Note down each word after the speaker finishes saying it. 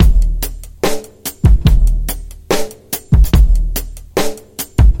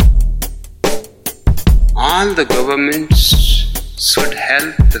all the governments should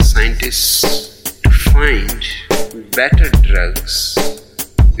help the scientists to find better drugs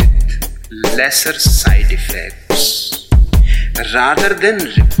with lesser side effects rather than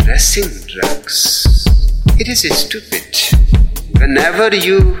repressing drugs. It is stupid. Whenever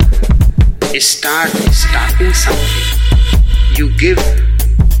you start stopping something, you give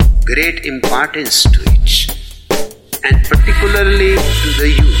great importance to it, and particularly to the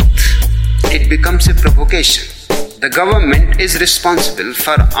youth, it becomes a provocation. The government is responsible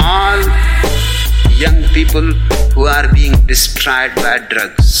for all young people who are being destroyed by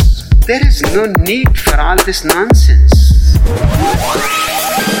drugs. There is no need for all this nonsense.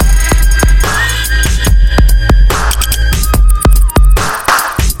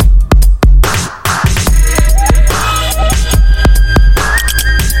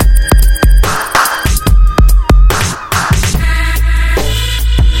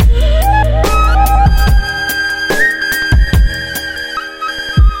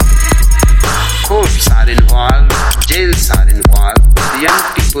 Courts are involved, jails are involved, the young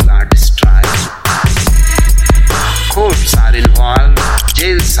people are destroyed. Courts are involved,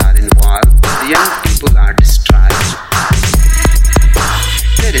 jails are involved, the young people are destroyed.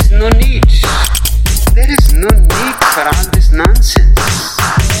 There is no need. There is no need for all this nonsense.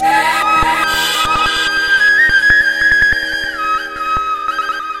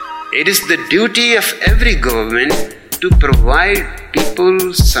 It is the duty of every government to provide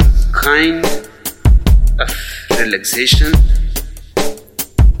people some kind of relaxation,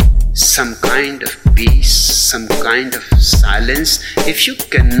 some kind of peace, some kind of silence. If you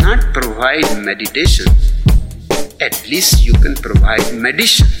cannot provide meditation, at least you can provide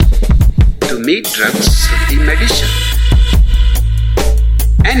medicine. To me, drugs should be medicine.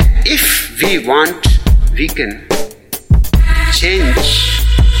 And if we want, we can change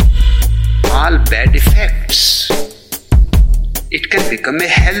all bad effects. It can become a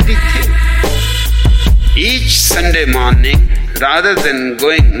healthy thing. Each Sunday morning, rather than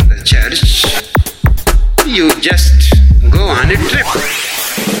going to the church, you just go on a trip.